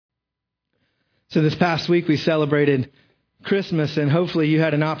So this past week we celebrated Christmas, and hopefully you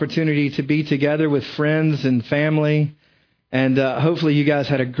had an opportunity to be together with friends and family, and hopefully you guys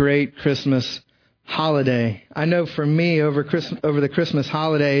had a great Christmas holiday. I know for me, over the Christmas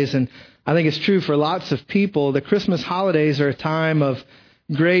holidays, and I think it's true for lots of people, the Christmas holidays are a time of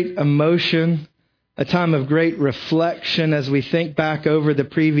great emotion, a time of great reflection as we think back over the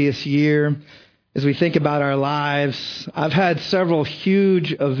previous year, as we think about our lives. I've had several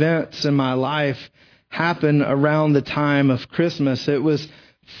huge events in my life happen around the time of Christmas. It was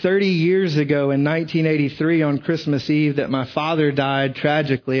 30 years ago in 1983 on Christmas Eve that my father died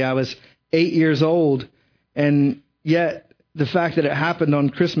tragically. I was 8 years old, and yet the fact that it happened on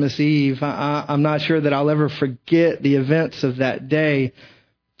Christmas Eve, I'm not sure that I'll ever forget the events of that day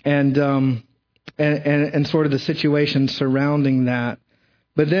and sort of the situation surrounding that.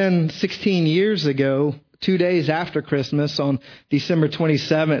 But then 16 years ago, 2 days after Christmas, on December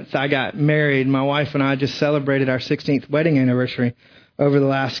 27th, I got married. My wife and I just celebrated our 16th wedding anniversary over the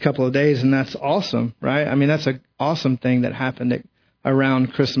last couple of days, and that's awesome, right? I mean, that's an awesome thing that happened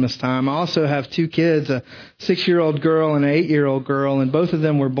around Christmas time. I also have two kids, a 6-year-old girl and an 8-year-old girl, and both of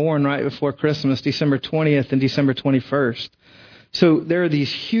them were born right before Christmas, December 20th and December 21st. So there are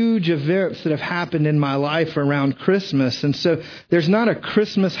these huge events that have happened in my life around Christmas. And so there's not a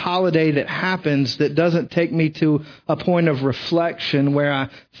Christmas holiday that happens that doesn't take me to a point of reflection where I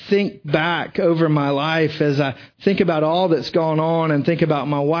think back over my life as I think about all that's gone on and think about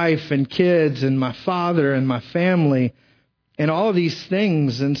my wife and kids and my father and my family and all of these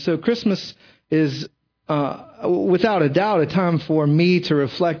things. And so Christmas is without a doubt a time for me to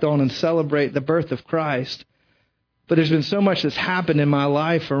reflect on and celebrate the birth of Christ. But there's been so much that's happened in my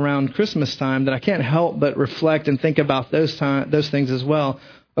life around Christmas time that I can't help but reflect and think about those things as well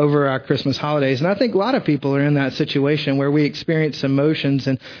over our Christmas holidays. And I think a lot of people are in that situation where we experience emotions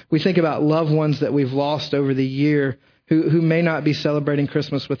and we think about loved ones that we've lost over the year who may not be celebrating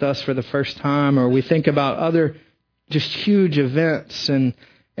Christmas with us for the first time, or we think about other just huge events, and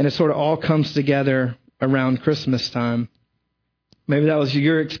it sort of all comes together around Christmas time. Maybe that was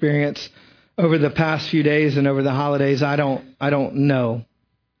your experience over the past few days and over the holidays. I don't know.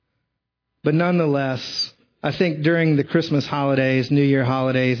 But nonetheless, I think during the Christmas holidays, New Year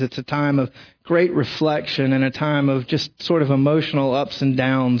holidays, it's a time of great reflection and a time of just sort of emotional ups and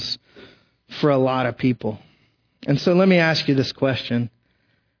downs for a lot of people. And so let me ask you this question.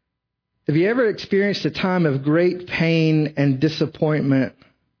 Have you ever experienced a time of great pain and disappointment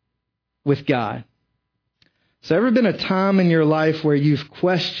with God? Has there ever been a time in your life where you've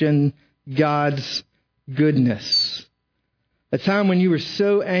questioned God's goodness? A time when you were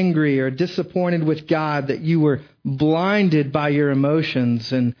so angry or disappointed with God that you were blinded by your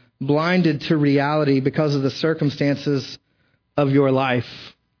emotions and blinded to reality because of the circumstances of your life.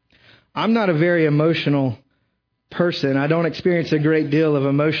 I'm not a very emotional person. I don't experience a great deal of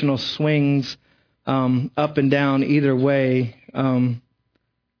emotional swings up and down either way.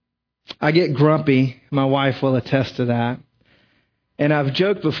 I get grumpy. My wife will attest to that. And I've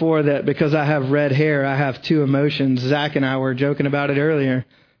joked before that because I have red hair, I have two emotions. Zach and I were joking about it earlier.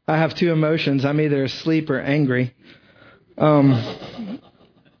 I have two emotions. I'm either asleep or angry. But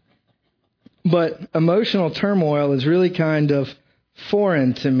emotional turmoil is really kind of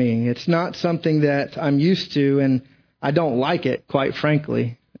foreign to me. It's not something that I'm used to, and I don't like it, quite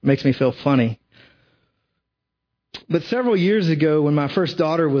frankly. It makes me feel funny. But several years ago, when my first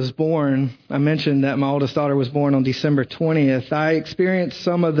daughter was born, I mentioned that my oldest daughter was born on December 20th, I experienced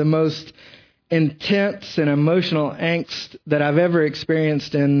some of the most intense and emotional angst that I've ever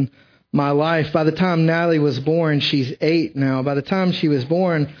experienced in my life. By the time Natalie was born, she's 8 now. By the time she was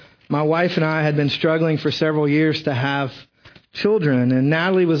born, my wife and I had been struggling for several years to have children, and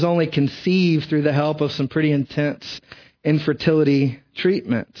Natalie was only conceived through the help of some pretty intense infertility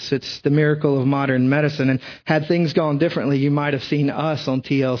treatments. It's the miracle of modern medicine. And had things gone differently, you might have seen us on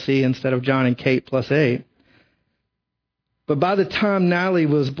TLC instead of John and Kate plus 8. But by the time Natalie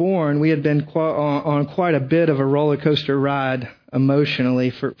was born, we had been on quite a bit of a roller coaster ride emotionally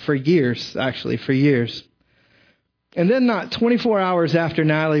for years, actually, for years. And then not 24 hours after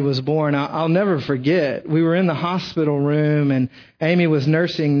Natalie was born, I'll never forget, we were in the hospital room and Amy was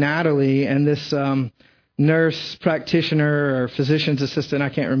nursing Natalie, and this nurse practitioner or physician's assistant, I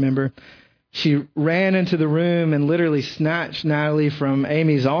can't remember, she ran into the room and literally snatched Natalie from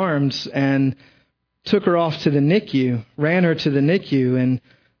Amy's arms and took her off to the NICU, ran her to the NICU,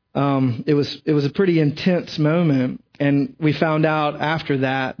 and it was a pretty intense moment. And we found out after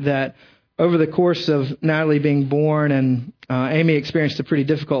that over the course of Natalie being born, and Amy experienced a pretty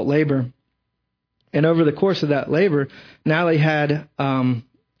difficult labor. And over the course of that labor, Natalie had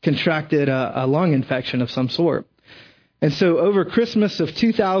contracted a lung infection of some sort. And so over Christmas of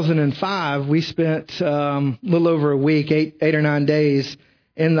 2005, we spent a little over a week, eight or 9 days,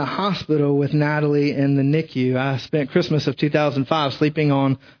 in the hospital with Natalie in the NICU. I spent Christmas of 2005 sleeping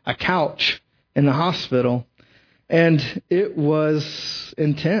on a couch in the hospital, and it was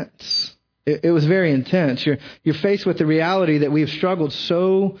intense. It was very intense. You're faced with the reality that we've struggled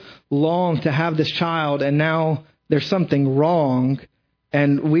so long to have this child, and now there's something wrong,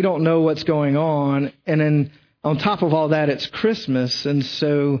 and we don't know what's going on. And then on top of all that, it's Christmas, and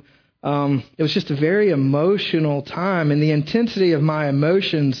so it was just a very emotional time, and the intensity of my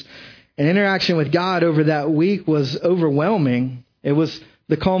emotions and interaction with God over that week was overwhelming. It was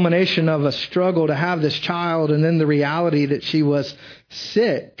the culmination of a struggle to have this child, and then the reality that she was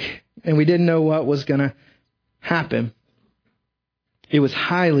sick, and we didn't know what was going to happen. It was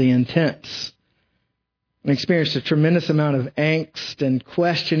highly intense. I experienced a tremendous amount of angst and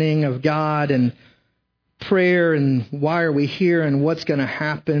questioning of God and prayer and why are we here and what's going to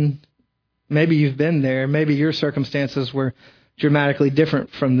happen. Maybe you've been there. Maybe your circumstances were dramatically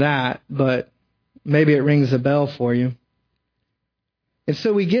different from that, but maybe it rings a bell for you. And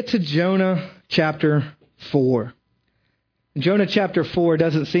so we get to Jonah chapter 4. Jonah chapter 4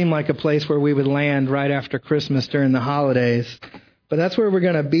 doesn't seem like a place where we would land right after Christmas during the holidays, but that's where we're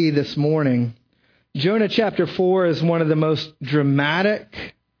going to be this morning. Jonah chapter 4 is one of the most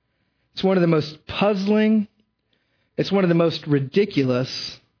dramatic, it's one of the most puzzling, it's one of the most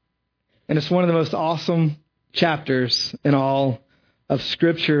ridiculous, and it's one of the most awesome chapters in all of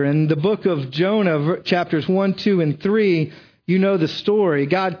Scripture. In the book of Jonah, chapters 1, 2, and 3, you know the story.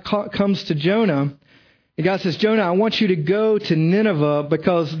 God comes to Jonah, and God says, Jonah, I want you to go to Nineveh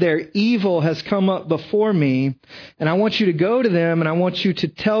because their evil has come up before me, and I want you to go to them, and I want you to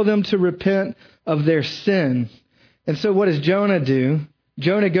tell them to repent of their sin. And so what does Jonah do?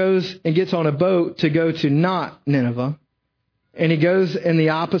 Jonah goes and gets on a boat to go to not Nineveh, and he goes in the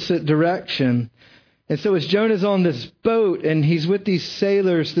opposite direction. And so as Jonah's on this boat and he's with these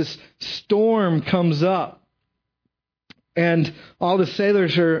sailors, this storm comes up. And all the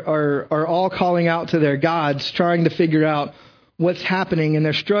sailors are all calling out to their gods, trying to figure out what's happening. And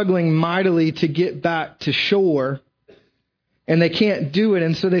they're struggling mightily to get back to shore. And they can't do it.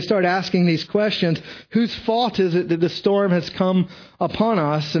 And so they start asking these questions. Whose fault is it that the storm has come upon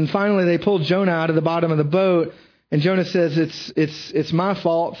us? And finally they pull Jonah out of the bottom of the boat. And Jonah says, it's my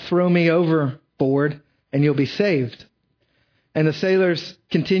fault. Throw me overboard and you'll be saved. And the sailors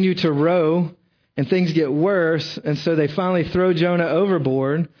continue to row. And things get worse, and so they finally throw Jonah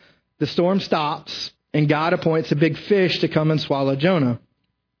overboard. The storm stops, and God appoints a big fish to come and swallow Jonah,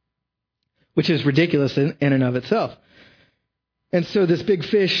 which is ridiculous in and of itself. And so this big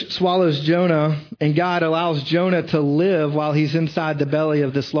fish swallows Jonah, and God allows Jonah to live while he's inside the belly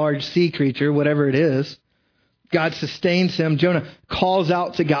of this large sea creature, whatever it is. God sustains him. Jonah calls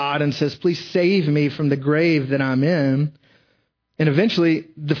out to God and says, please save me from the grave that I'm in. And eventually,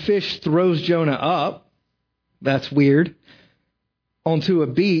 the fish throws Jonah up. That's weird. Onto a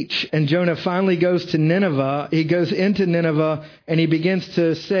beach. And Jonah finally goes to Nineveh. He goes into Nineveh and he begins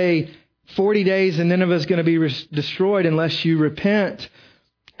to say, 40 days and Nineveh is going to be destroyed unless you repent.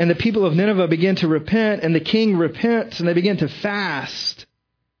 And the people of Nineveh begin to repent, and the king repents, and they begin to fast.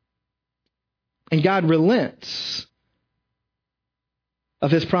 And God relents of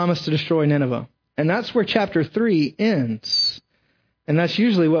his promise to destroy Nineveh. And that's where chapter 3 ends. And that's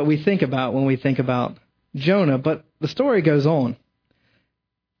usually what we think about when we think about Jonah. But the story goes on.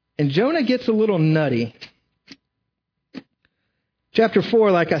 And Jonah gets a little nutty. Chapter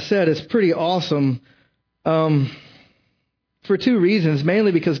 4, like I said, is pretty awesome for two reasons.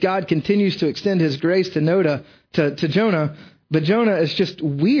 Mainly because God continues to extend his grace to Jonah. But Jonah is just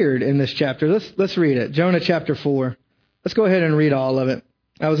weird in this chapter. Let's read it. Jonah chapter 4. Let's go ahead and read all of it.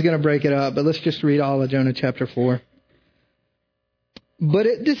 I was going to break it up, but let's just read all of Jonah chapter 4. But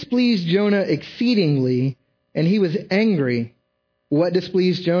it displeased Jonah exceedingly, and he was angry. What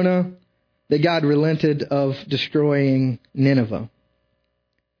displeased Jonah? That God relented of destroying Nineveh.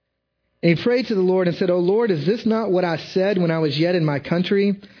 And he prayed to the Lord and said, O Lord, is this not what I said when I was yet in my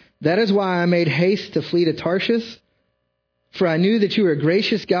country? That is why I made haste to flee to Tarshish. For I knew that you are a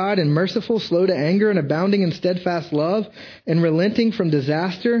gracious God and merciful, slow to anger and abounding in steadfast love and relenting from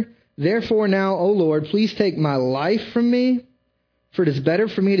disaster. Therefore now, O Lord, please take my life from me, for it is better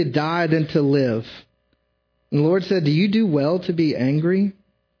for me to die than to live. And the Lord said, do you do well to be angry?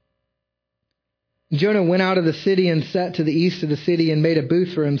 Jonah went out of the city and sat to the east of the city and made a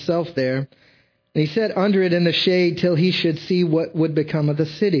booth for himself there. And he sat under it in the shade till he should see what would become of the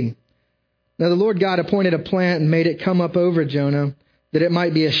city. Now the Lord God appointed a plant and made it come up over Jonah, that it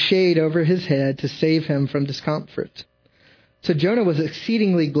might be a shade over his head to save him from discomfort. So Jonah was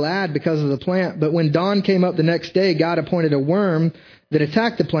exceedingly glad because of the plant. But when dawn came up the next day, God appointed a worm that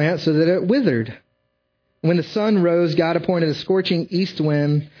attacked the plant so that it withered. When the sun rose, God appointed a scorching east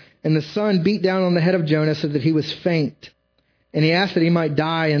wind, and the sun beat down on the head of Jonah so that he was faint. And he asked that he might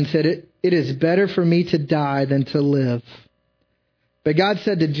die and said, It is better for me to die than to live. But God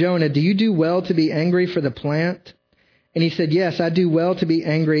said to Jonah, do you do well to be angry for the plant? And he said, yes, I do well to be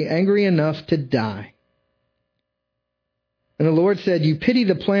angry, angry enough to die. And the Lord said, you pity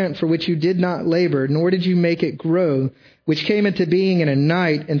the plant for which you did not labor, nor did you make it grow, which came into being in a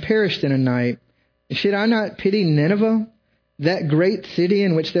night and perished in a night. And should I not pity Nineveh, that great city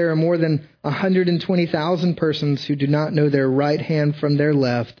in which there are more than 120,000 persons who do not know their right hand from their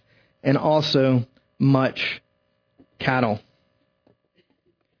left, and also much cattle?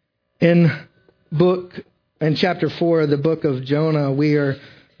 In chapter 4 of the book of Jonah, we are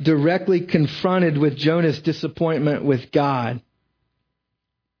directly confronted with Jonah's disappointment with God.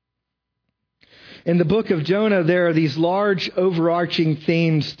 In the book of Jonah, there are these large overarching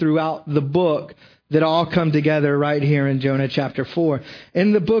themes throughout the book that all come together right here in Jonah chapter 4.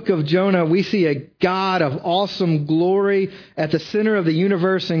 In the book of Jonah, we see a God of awesome glory at the center of the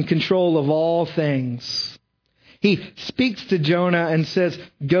universe in control of all things. He speaks to Jonah and says,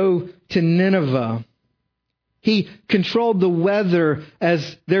 go to Nineveh. He controlled the weather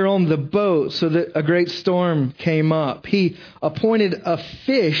as they're on the boat so that a great storm came up. He appointed a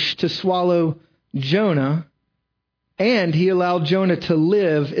fish to swallow Jonah, and he allowed Jonah to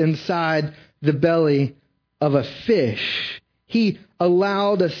live inside the belly of a fish. He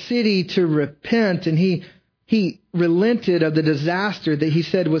allowed a city to repent, and he relented of the disaster that he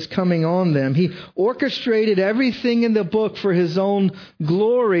said was coming on them. He orchestrated everything in the book for his own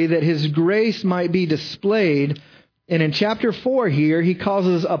glory, that his grace might be displayed. And in chapter 4 here, he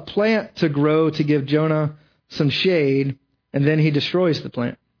causes a plant to grow to give Jonah some shade, and then he destroys the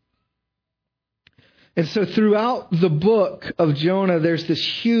plant. And so throughout the book of Jonah, there's this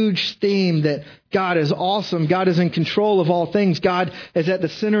huge theme that God is awesome. God is in control of all things. God is at the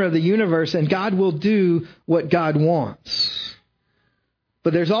center of the universe, and God will do what God wants.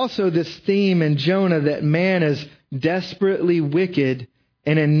 But there's also this theme in Jonah that man is desperately wicked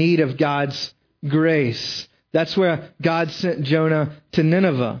and in need of God's grace. That's where God sent Jonah to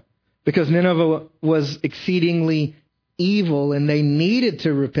Nineveh, because Nineveh was exceedingly evil, and they needed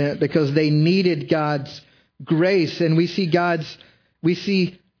to repent because they needed God's grace. And we see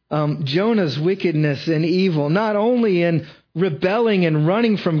Jonah's wickedness and evil, not only in rebelling and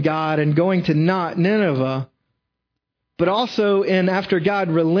running from God and going to not Nineveh, but also in, after God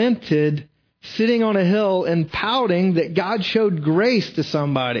relented, sitting on a hill and pouting that God showed grace to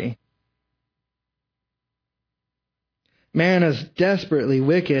somebody. Man is desperately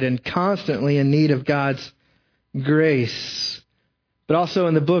wicked and constantly in need of God's grace. But also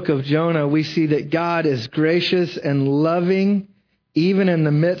in the book of Jonah, we see that God is gracious and loving, even in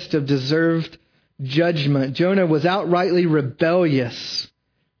the midst of deserved judgment. Jonah was outrightly rebellious,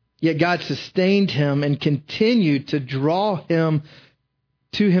 yet God sustained him and continued to draw him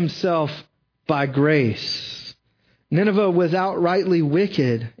to himself by grace. Nineveh was outrightly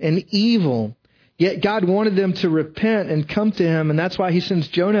wicked and evil, yet God wanted them to repent and come to him, and that's why he sends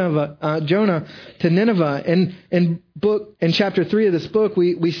Jonah to Nineveh. And in chapter 3 of this book,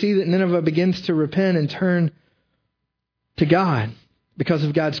 we see that Nineveh begins to repent and turn to God because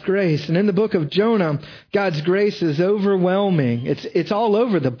of God's grace. And in the book of Jonah, God's grace is overwhelming. It's all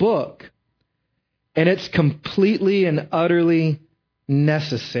over the book, and it's completely and utterly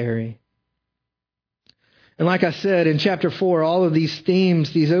necessary. And like I said, in chapter 4, all of these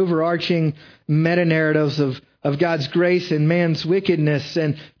themes, these overarching meta-narratives of God's grace and man's wickedness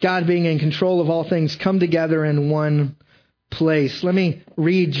and God being in control of all things come together in one place. Let me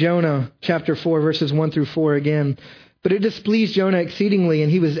read Jonah chapter 4, verses 1 through 4 again. But it displeased Jonah exceedingly,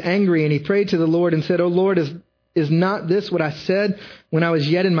 and he was angry, and he prayed to the Lord and said, O Lord, is not this what I said when I was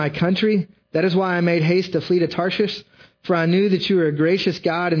yet in my country? That is why I made haste to flee to Tarshish, for I knew that you are a gracious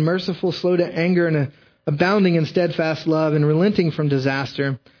God and merciful, slow to anger, and abounding in steadfast love, and relenting from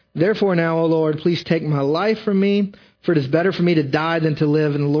disaster. Therefore now, O Lord, please take my life from me, for it is better for me to die than to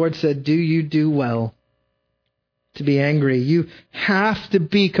live. And the Lord said, do you do well to be angry? You have to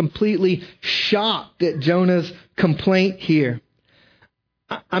be completely shocked at Jonah's complaint here.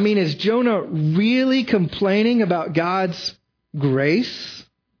 I mean, is Jonah really complaining about God's grace?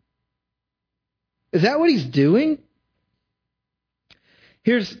 Is that what he's doing?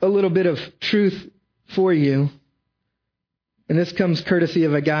 Here's a little bit of truth for you. And this comes courtesy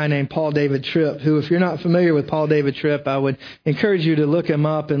of a guy named Paul David Tripp, who, if you're not familiar with Paul David Tripp, I would encourage you to look him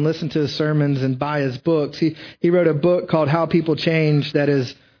up and listen to his sermons and buy his books. He wrote a book called How People Change that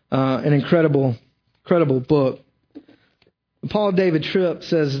is an incredible book. Paul David Tripp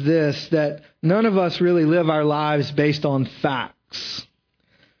says this, that none of us really live our lives based on facts.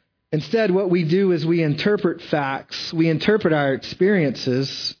 Instead, what we do is we interpret facts, we interpret our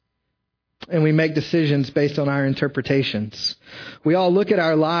experiences, and we make decisions based on our interpretations. We all look at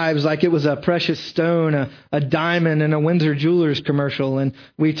our lives like it was a precious stone, a diamond in a Windsor Jewelers commercial, and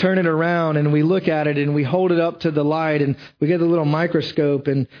we turn it around and we look at it and we hold it up to the light and we get a little microscope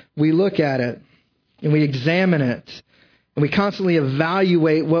and we look at it and we examine it and we constantly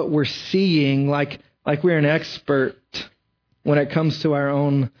evaluate what we're seeing like we're an expert when it comes to our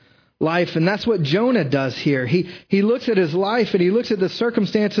own life. And that's what Jonah does here. He looks at his life and he looks at the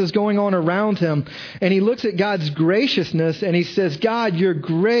circumstances going on around him, and he looks at God's graciousness and he says, God, your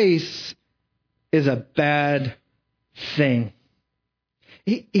grace is a bad thing.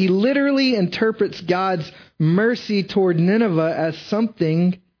 He literally interprets God's mercy toward Nineveh as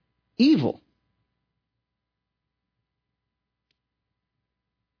something evil.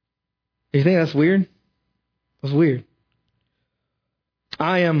 You think that's weird? That's weird.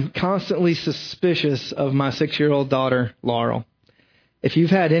 I am constantly suspicious of my 6-year-old daughter, Laurel. If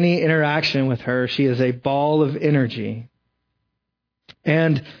you've had any interaction with her, she is a ball of energy.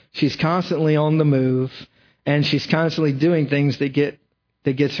 And she's constantly on the move, and she's constantly doing things that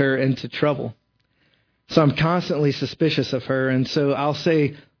gets her into trouble. So I'm constantly suspicious of her. And so I'll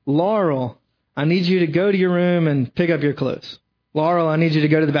say, Laurel, I need you to go to your room and pick up your clothes. Laurel, I need you to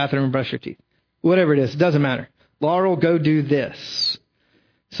go to the bathroom and brush your teeth. Whatever it is, it doesn't matter. Laurel, go do this.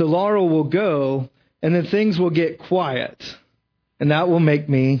 So Laurel will go, and then things will get quiet. And that will make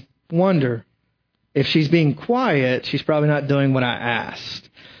me wonder. If she's being quiet, she's probably not doing what I asked.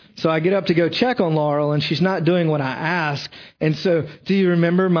 So I get up to go check on Laurel, and she's not doing what I asked. And so do you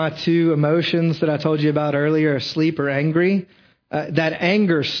remember my 2 emotions that I told you about earlier, asleep or angry? That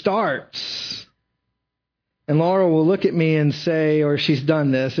anger starts. And Laurel will look at me and say, or she's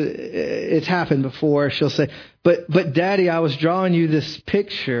done this, it's happened before, she'll say, but Daddy, I was drawing you this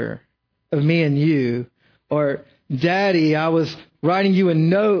picture of me and you. Or, Daddy, I was writing you a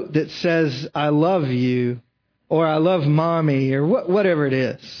note that says, I love you. Or, I love Mommy, or whatever it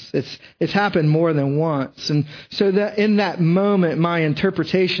is. It's happened more than once. And so that in that moment, my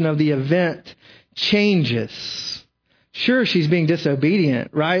interpretation of the event changes. Sure, she's being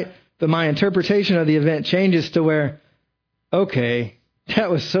disobedient, right? But my interpretation of the event changes to where, okay, that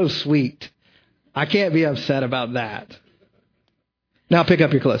was so sweet. I can't be upset about that. Now pick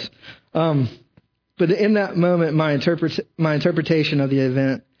up your clothes. But in that moment, my interpretation of the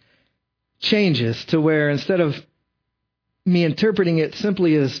event changes to where instead of me interpreting it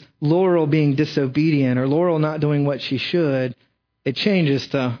simply as Laurel being disobedient or Laurel not doing what she should, it changes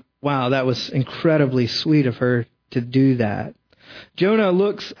to, wow, that was incredibly sweet of her to do that. Jonah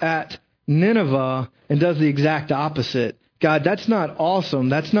looks at Nineveh and does the exact opposite. God, that's not awesome.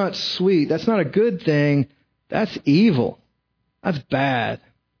 That's not sweet. That's not a good thing. That's evil. That's bad.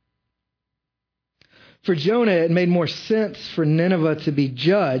 For Jonah, it made more sense for Nineveh to be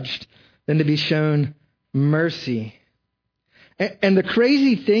judged than to be shown mercy. And the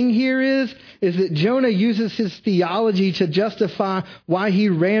crazy thing here is that Jonah uses his theology to justify why he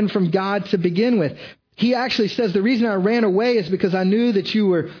ran from God to begin with. He actually says, the reason I ran away is because I knew that you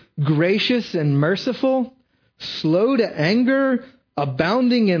were gracious and merciful, slow to anger,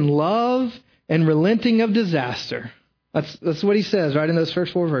 abounding in love, and relenting of disaster. That's what he says right in those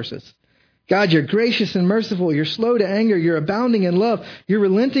first 4 verses. God, you're gracious and merciful. You're slow to anger. You're abounding in love. You're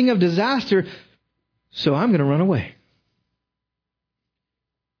relenting of disaster. So I'm going to run away.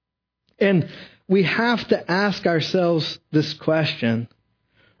 And we have to ask ourselves this question,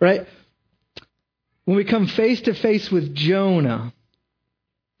 right? When we come face to face with Jonah,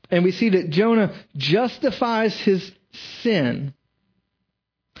 and we see that Jonah justifies his sin,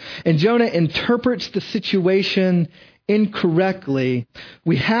 and Jonah interprets the situation incorrectly,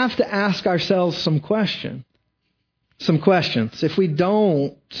 we have to ask ourselves some questions. If we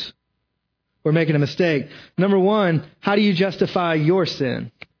don't, we're making a mistake. Number 1, how do you justify your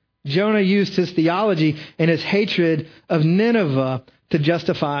sin? Jonah used his theology and his hatred of Nineveh to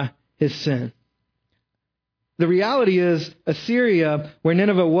justify his sin. The reality is Assyria, where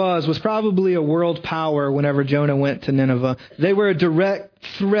Nineveh was probably a world power whenever Jonah went to Nineveh. They were a direct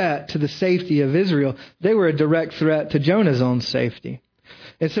threat to the safety of Israel. They were a direct threat to Jonah's own safety.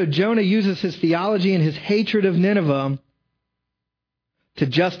 And so Jonah uses his theology and his hatred of Nineveh to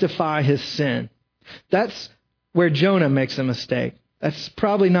justify his sin. That's where Jonah makes a mistake. That's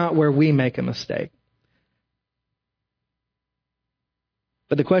probably not where we make a mistake.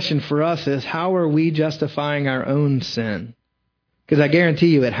 But the question for us is, how are we justifying our own sin? Because I guarantee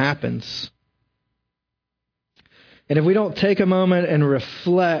you it happens. And if we don't take a moment and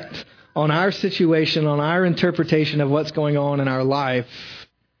reflect on our situation, on our interpretation of what's going on in our life,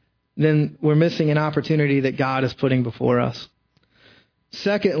 then we're missing an opportunity that God is putting before us.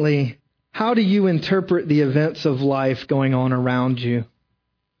 Secondly, how do you interpret the events of life going on around you?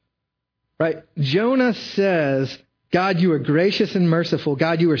 Right? Jonah says, God, you are gracious and merciful.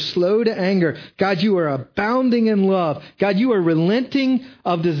 God, you are slow to anger. God, you are abounding in love. God, you are relenting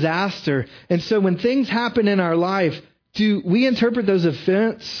of disaster. And so when things happen in our life, do we interpret those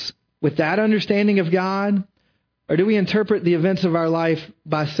events with that understanding of God? Or do we interpret the events of our life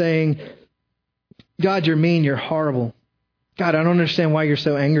by saying, God, you're mean, you're horrible. God, I don't understand why you're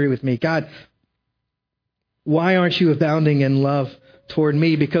so angry with me. God, why aren't you abounding in love toward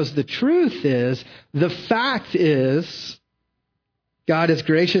me? Because the truth is, the fact is, God is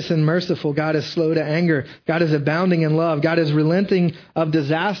gracious and merciful. God is slow to anger. God is abounding in love. God is relenting of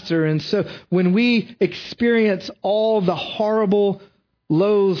disaster. And so when we experience all the horrible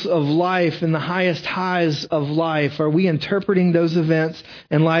lows of life and the highest highs of life, are we interpreting those events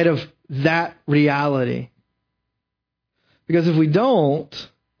in light of that reality? Because if we don't,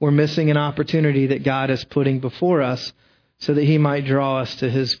 we're missing an opportunity that God is putting before us so that He might draw us to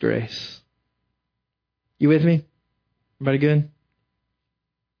His grace. You with me? Everybody good?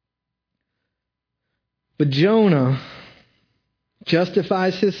 But Jonah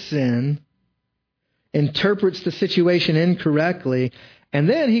justifies his sin, interprets the situation incorrectly, and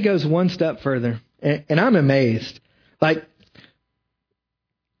then he goes one step further. And I'm amazed. Like,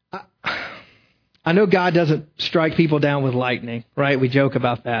 I know God doesn't strike people down with lightning, right? We joke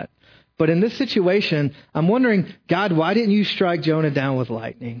about that. But in this situation, I'm wondering, God, why didn't you strike Jonah down with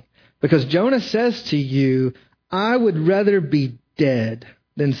lightning? Because Jonah says to you, I would rather be dead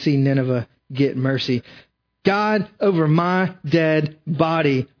than see Nineveh get mercy. God, over my dead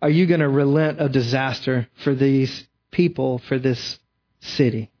body, are you going to relent of disaster for these people, for this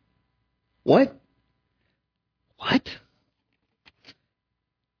city? What? What?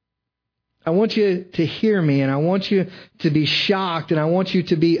 I want you to hear me, and I want you to be shocked, and I want you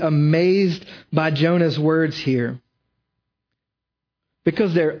to be amazed by Jonah's words here.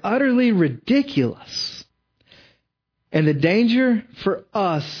 Because they're utterly ridiculous. And the danger for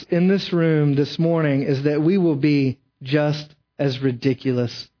us in this room this morning is that we will be just as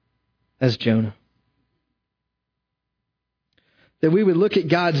ridiculous as Jonah. That we would look at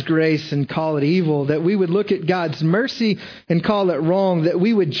God's grace and call it evil. That we would look at God's mercy and call it wrong. That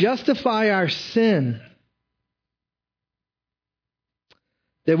we would justify our sin.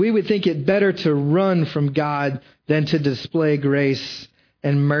 That we would think it better to run from God than to display grace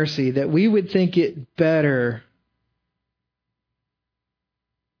and mercy. That we would think it better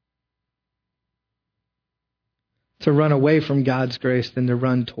to run away from God's grace than to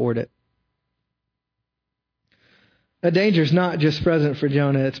run toward it. That danger is not just present for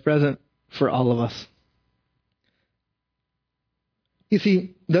Jonah, it's present for all of us. You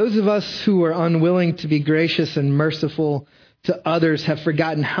see, those of us who are unwilling to be gracious and merciful to others have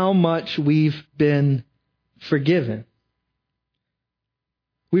forgotten how much we've been forgiven.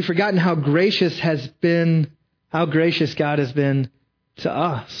 We've forgotten how gracious God has been to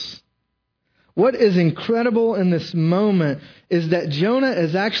us. What is incredible in this moment is that Jonah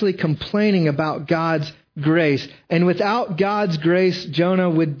is actually complaining about God's grace. And without God's grace, Jonah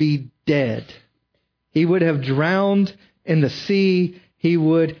would be dead. He would have drowned in the sea. He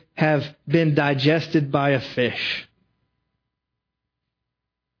would have been digested by a fish.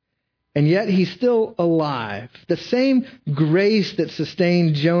 And yet he's still alive. The same grace that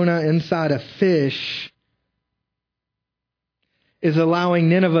sustained Jonah inside a fish is allowing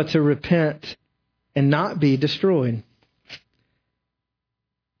Nineveh to repent and not be destroyed.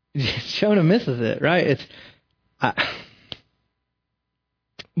 Jonah misses it, right? But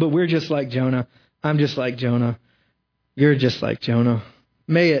we're just like Jonah. I'm just like Jonah. You're just like Jonah.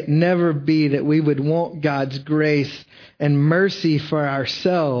 May it never be that we would want God's grace and mercy for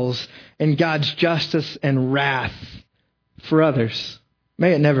ourselves and God's justice and wrath for others.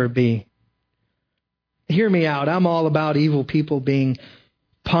 May it never be. Hear me out. I'm all about evil people being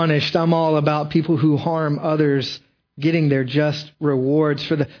punished. I'm all about people who harm others getting their just rewards.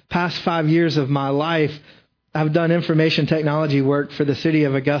 For the past 5 years of my life, I've done information technology work for the City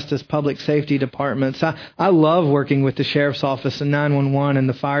of Augusta's public safety departments. I love working with the Sheriff's Office and 911 and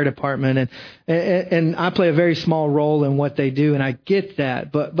the fire department. And I play a very small role in what they do, and I get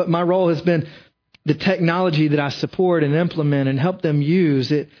that. But my role has been the technology that I support and implement and help them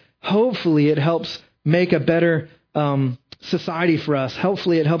use, hopefully it helps make a better society for us.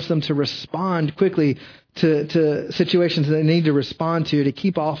 Hopefully it helps them to respond quickly to situations that they need to respond to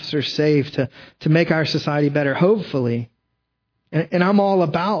keep officers safe, to make our society better, hopefully. And I'm all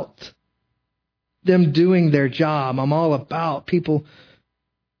about them doing their job. I'm all about people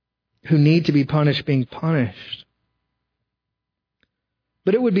who need to be punished being punished.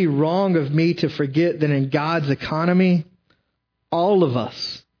 But it would be wrong of me to forget that in God's economy, all of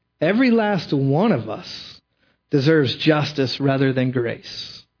us, every last one of us, deserves justice rather than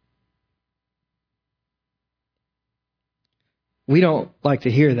grace. We don't like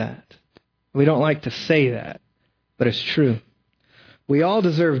to hear that. We don't like to say that, but it's true. We all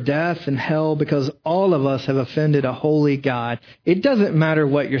deserve death and hell because all of us have offended a holy God. It doesn't matter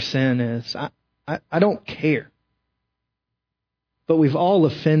what your sin is. I don't care. But we've all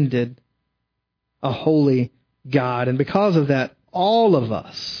offended a holy God. And because of that, all of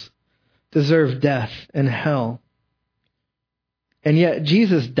us deserve death and hell. And yet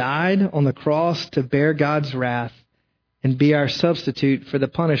Jesus died on the cross to bear God's wrath and be our substitute for the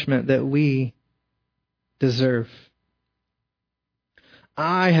punishment that we deserve.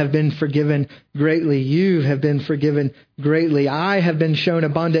 I have been forgiven greatly. You have been forgiven greatly. I have been shown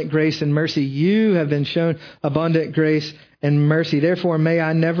abundant grace and mercy. You have been shown abundant grace and mercy. Therefore, may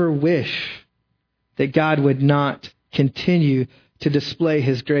I never wish that God would not continue to display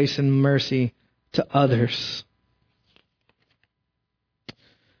His grace and mercy to others.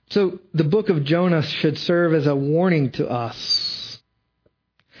 So the book of Jonah should serve as a warning to us.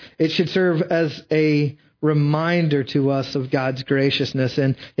 It should serve as a reminder to us of God's graciousness,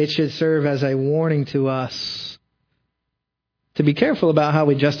 and it should serve as a warning to us to be careful about how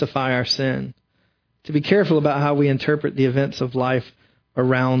we justify our sin, to be careful about how we interpret the events of life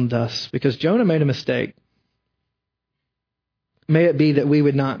around us, because Jonah made a mistake. May it be that we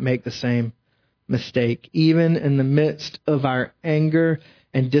would not make the same mistake, even in the midst of our anger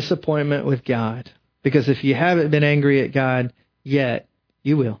and disappointment with God. Because if you haven't been angry at God yet,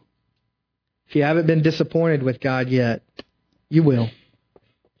 you will. If you haven't been disappointed with God yet, you will.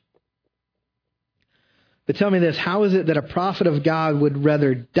 But tell me this, how is it that a prophet of God would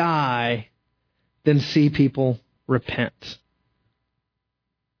rather die than see people repent?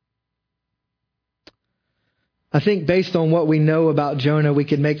 I think based on what we know about Jonah, we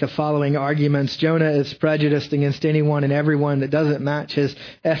could make the following arguments. Jonah is prejudiced against anyone and everyone that doesn't match his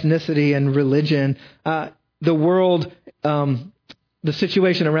ethnicity and religion. The world, the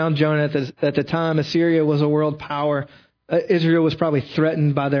situation around Jonah at the time, Assyria was a world power. Israel was probably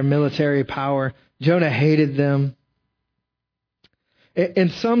threatened by their military power. Jonah hated them.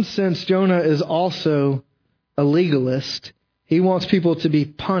 In some sense, Jonah is also a legalist. He wants people to be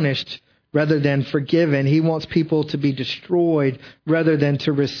punished rather than forgiven. He wants people to be destroyed rather than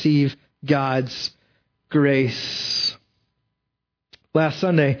to receive God's grace. Last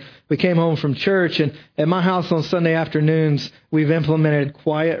Sunday, we came home from church, and at my house on Sunday afternoons, we've implemented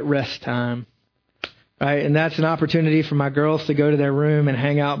quiet rest time. Right? And that's an opportunity for my girls to go to their room and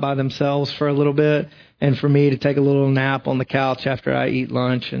hang out by themselves for a little bit, and for me to take a little nap on the couch after I eat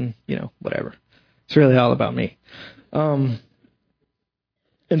lunch and, whatever. It's really all about me.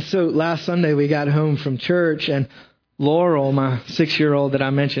 And so last Sunday we got home from church, and Laurel, my 6-year-old that I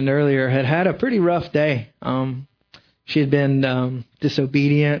mentioned earlier, had a pretty rough day. She had been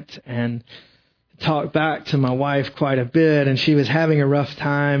disobedient and talked back to my wife quite a bit, and she was having a rough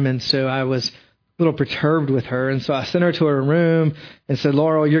time, and so I was a little perturbed with her. And so I sent her to her room and said,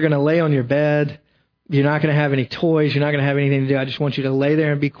 Laurel, you're going to lay on your bed. You're not going to have any toys. You're not going to have anything to do. I just want you to lay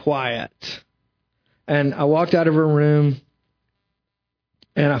there and be quiet. And I walked out of her room,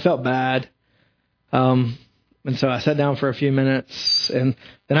 and I felt bad. And so I sat down for a few minutes, and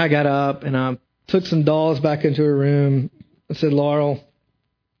then I got up and I took some dolls back into her room and said, Laurel,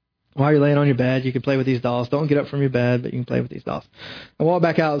 while you're laying on your bed, you can play with these dolls. Don't get up from your bed, but you can play with these dolls. I walked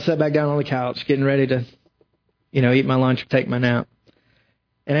back out and sat back down on the couch, getting ready to, eat my lunch or take my nap.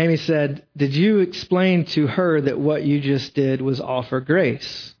 And Amy said, did you explain to her that what you just did was offer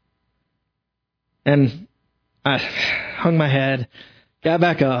grace? And I hung my head, got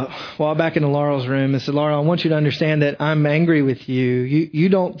back up, walked back into Laurel's room and said, Laurel, I want you to understand that I'm angry with you. You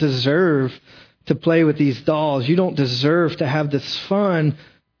don't deserve to play with these dolls. You don't deserve to have this fun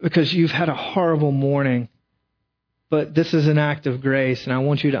because you've had a horrible morning. But this is an act of grace, and I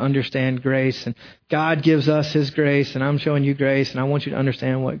want you to understand grace. And God gives us His grace, and I'm showing you grace, and I want you to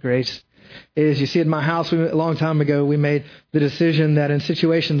understand what grace is. You see, at my house, a long time ago, we made the decision that in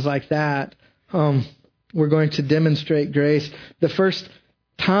situations like that, we're going to demonstrate grace. The first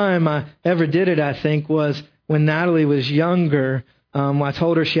time I ever did it, I think, was when Natalie was younger. I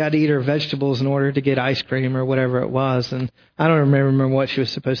told her she had to eat her vegetables in order to get ice cream or whatever it was. And I don't remember what she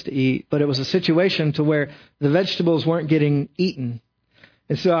was supposed to eat, but it was a situation to where the vegetables weren't getting eaten.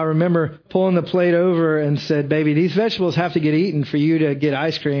 And so I remember pulling the plate over and said, baby, these vegetables have to get eaten for you to get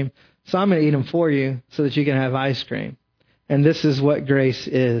ice cream. So I'm going to eat them for you so that you can have ice cream. And this is what grace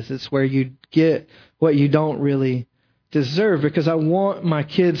is. It's where you get what you don't really deserve, because I want my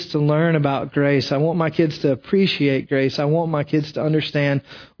kids to learn about grace. I want my kids to appreciate grace. I want my kids to understand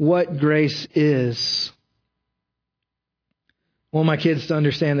what grace is. I want my kids to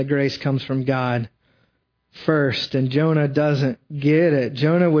understand that grace comes from God first. And Jonah doesn't get it.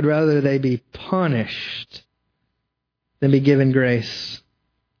 Jonah would rather they be punished than be given grace.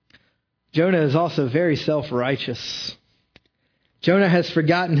 Jonah is also very self-righteous. Jonah has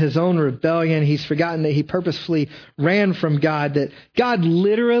forgotten his own rebellion. He's forgotten that he purposefully ran from God, that God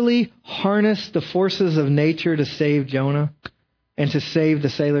literally harnessed the forces of nature to save Jonah and to save the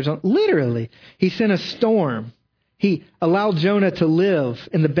sailors. Literally. He sent a storm. He allowed Jonah to live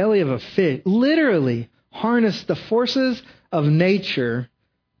in the belly of a fish. Literally harnessed the forces of nature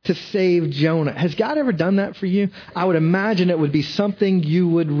to save Jonah. Has God ever done that for you? I would imagine it would be something you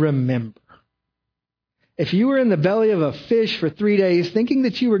would remember. If you were in the belly of a fish for 3 days thinking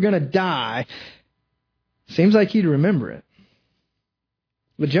that you were going to die, seems like you'd remember it.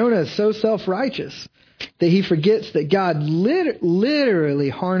 But Jonah is so self-righteous that he forgets that God literally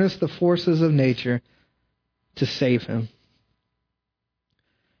harnessed the forces of nature to save him.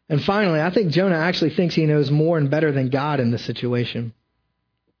 And finally, I think Jonah actually thinks he knows more and better than God in this situation.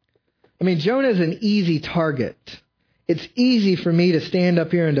 I mean, Jonah is an easy target. It's easy for me to stand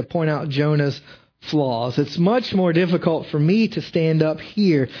up here and to point out Jonah's flaws. It's much more difficult for me to stand up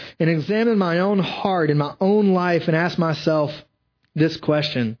here and examine my own heart and my own life and ask myself this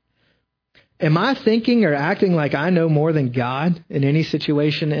question. Am I thinking or acting like I know more than God in any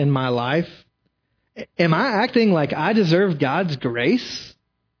situation in my life? Am I acting like I deserve God's grace?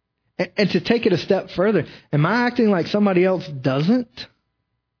 And to take it a step further, am I acting like somebody else doesn't?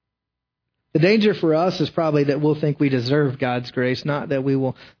 The danger for us is probably that we'll think we deserve God's grace, not that we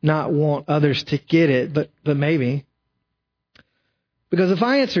will not want others to get it, but maybe. Because if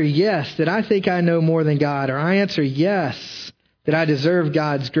I answer yes, that I think I know more than God, or I answer yes, that I deserve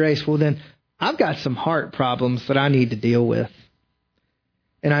God's grace, well then I've got some heart problems that I need to deal with.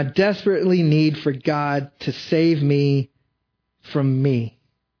 And I desperately need for God to save me from me.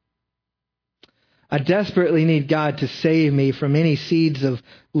 I desperately need God to save me from any seeds of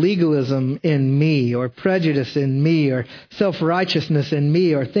legalism in me, or prejudice in me, or self-righteousness in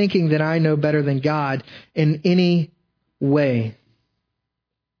me, or thinking that I know better than God in any way.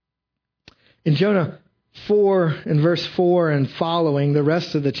 In Jonah 4, in verse 4 and following, the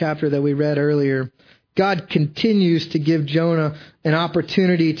rest of the chapter that we read earlier, God continues to give Jonah an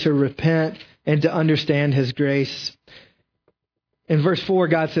opportunity to repent and to understand his grace. In verse 4,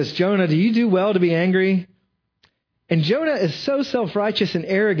 God says, Jonah, do you do well to be angry? And Jonah is so self-righteous and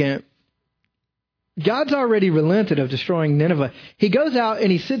arrogant, God's already relented of destroying Nineveh. He goes out and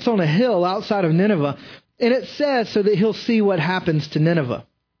he sits on a hill outside of Nineveh, and it says so that he'll see what happens to Nineveh.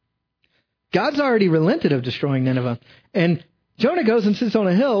 God's already relented of destroying Nineveh. And Jonah goes and sits on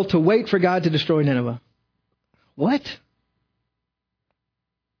a hill to wait for God to destroy Nineveh. What?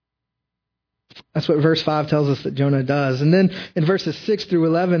 That's what verse 5 tells us that Jonah does. And then in verses 6 through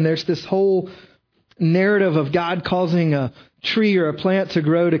 11, there's this whole narrative of God causing a tree or a plant to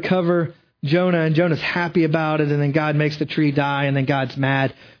grow to cover Jonah, and Jonah's happy about it, and then God makes the tree die, and then God's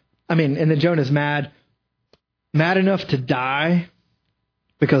mad. And then Jonah's mad enough to die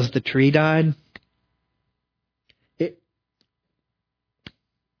because the tree died.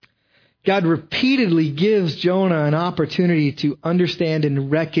 God repeatedly gives Jonah an opportunity to understand and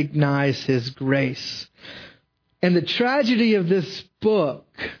recognize his grace. And the tragedy of this book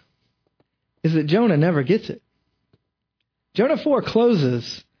is that Jonah never gets it. Jonah 4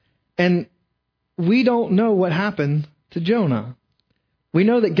 closes, and we don't know what happened to Jonah. We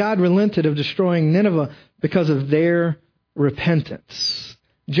know that God relented of destroying Nineveh because of their repentance.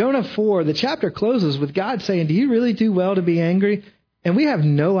 Jonah 4, the chapter closes with God saying, do you really do well to be angry? And we have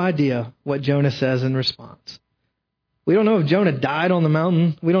no idea what Jonah says in response. We don't know if Jonah died on the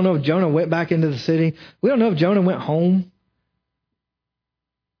mountain. We don't know if Jonah went back into the city. We don't know if Jonah went home.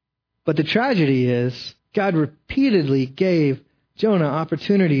 But the tragedy is God repeatedly gave Jonah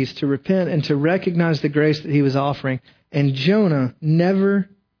opportunities to repent and to recognize the grace that he was offering. And Jonah never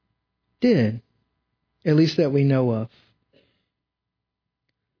did, at least that we know of.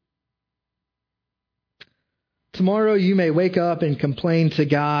 tomorrow you may wake up and complain to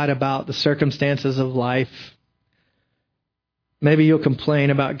God about the circumstances of life. Maybe you'll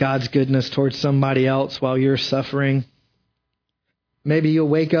complain about God's goodness towards somebody else while you're suffering. Maybe you'll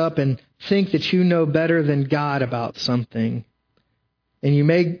wake up and think that you know better than God about something. And you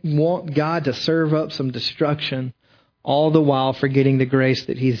may want God to serve up some destruction, all the while forgetting the grace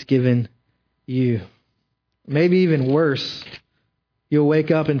that He's given you. Maybe even worse, you'll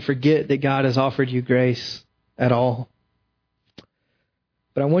wake up and forget that God has offered you grace at all.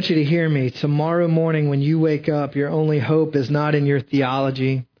 But I want you to hear me. Tomorrow morning when you wake up, your only hope is not in your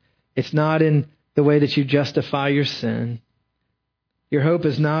theology. It's not in the way that you justify your sin. Your hope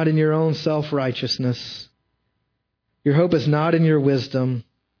is not in your own self-righteousness. Your hope is not in your wisdom.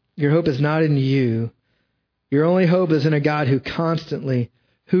 Your hope is not in you. Your only hope is in a God who constantly,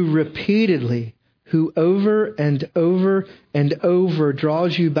 who repeatedly, who over and over and over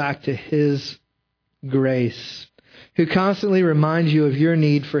draws you back to His grace, who constantly reminds you of your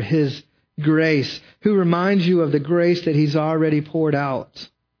need for His grace, who reminds you of the grace that He's already poured out,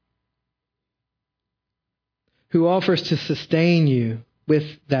 who offers to sustain you with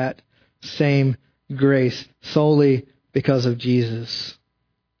that same grace solely because of Jesus.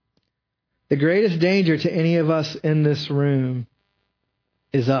 The greatest danger to any of us in this room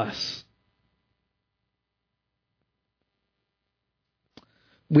is us.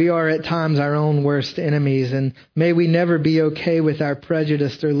 We are at times our own worst enemies, and may we never be okay with our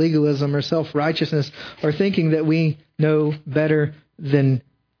prejudice or legalism or self-righteousness or thinking that we know better than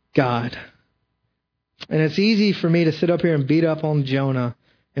God. And it's easy for me to sit up here and beat up on Jonah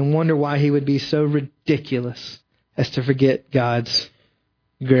and wonder why he would be so ridiculous as to forget God's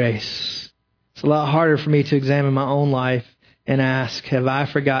grace. It's a lot harder for me to examine my own life and ask, have I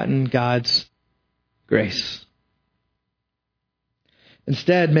forgotten God's grace?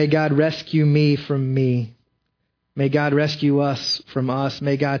 Instead, may God rescue me from me. May God rescue us from us.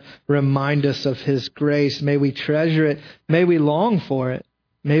 May God remind us of His grace. May we treasure it. May we long for it.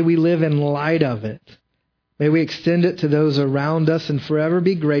 May we live in light of it. May we extend it to those around us and forever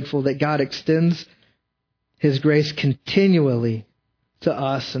be grateful that God extends His grace continually to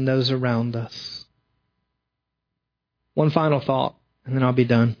us and those around us. One final thought, and then I'll be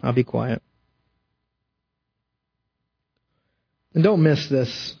done. I'll be quiet. And don't miss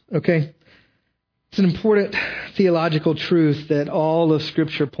this, okay? It's an important theological truth that all of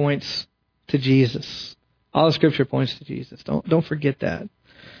Scripture points to Jesus. All of Scripture points to Jesus. Don't forget that.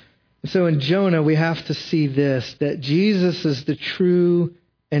 So in Jonah, we have to see this, that Jesus is the true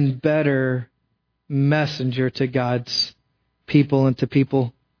and better messenger to God's people and to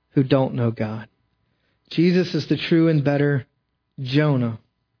people who don't know God. Jesus is the true and better Jonah.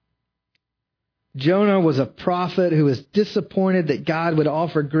 Jonah was a prophet who was disappointed that God would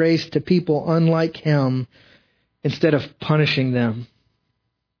offer grace to people unlike him instead of punishing them.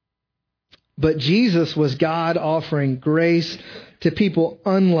 But Jesus was God offering grace to people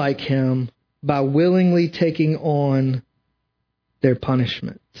unlike him by willingly taking on their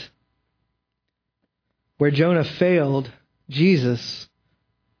punishment. Where Jonah failed, Jesus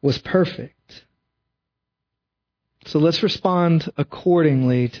was perfect. So let's respond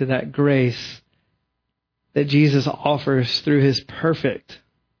accordingly to that grace that Jesus offers through His perfect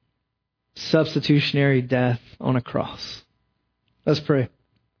substitutionary death on a cross. Let's pray.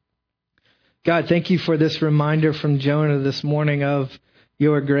 God, thank You for this reminder from Jonah this morning of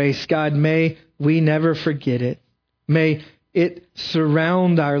Your grace. God, may we never forget it. May it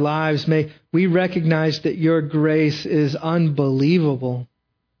surround our lives. May we recognize that Your grace is unbelievable,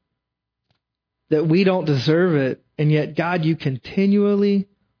 that we don't deserve it, and yet, God, You continually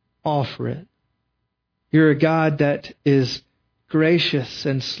offer it. You're a God that is gracious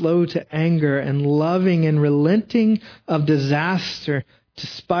and slow to anger and loving and relenting of disaster,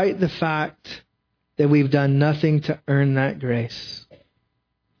 despite the fact that we've done nothing to earn that grace.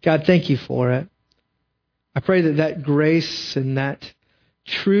 God, thank You for it. I pray that that grace and that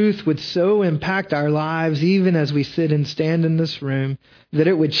truth would so impact our lives, even as we sit and stand in this room, that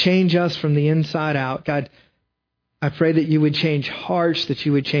it would change us from the inside out. God, I pray that You would change hearts, that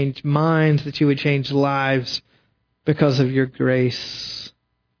You would change minds, that You would change lives because of Your grace.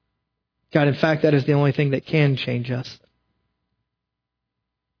 God, in fact, that is the only thing that can change us.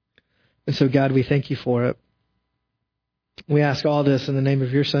 And so, God, we thank You for it. We ask all this in the name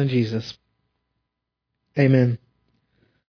of Your Son, Jesus. Amen.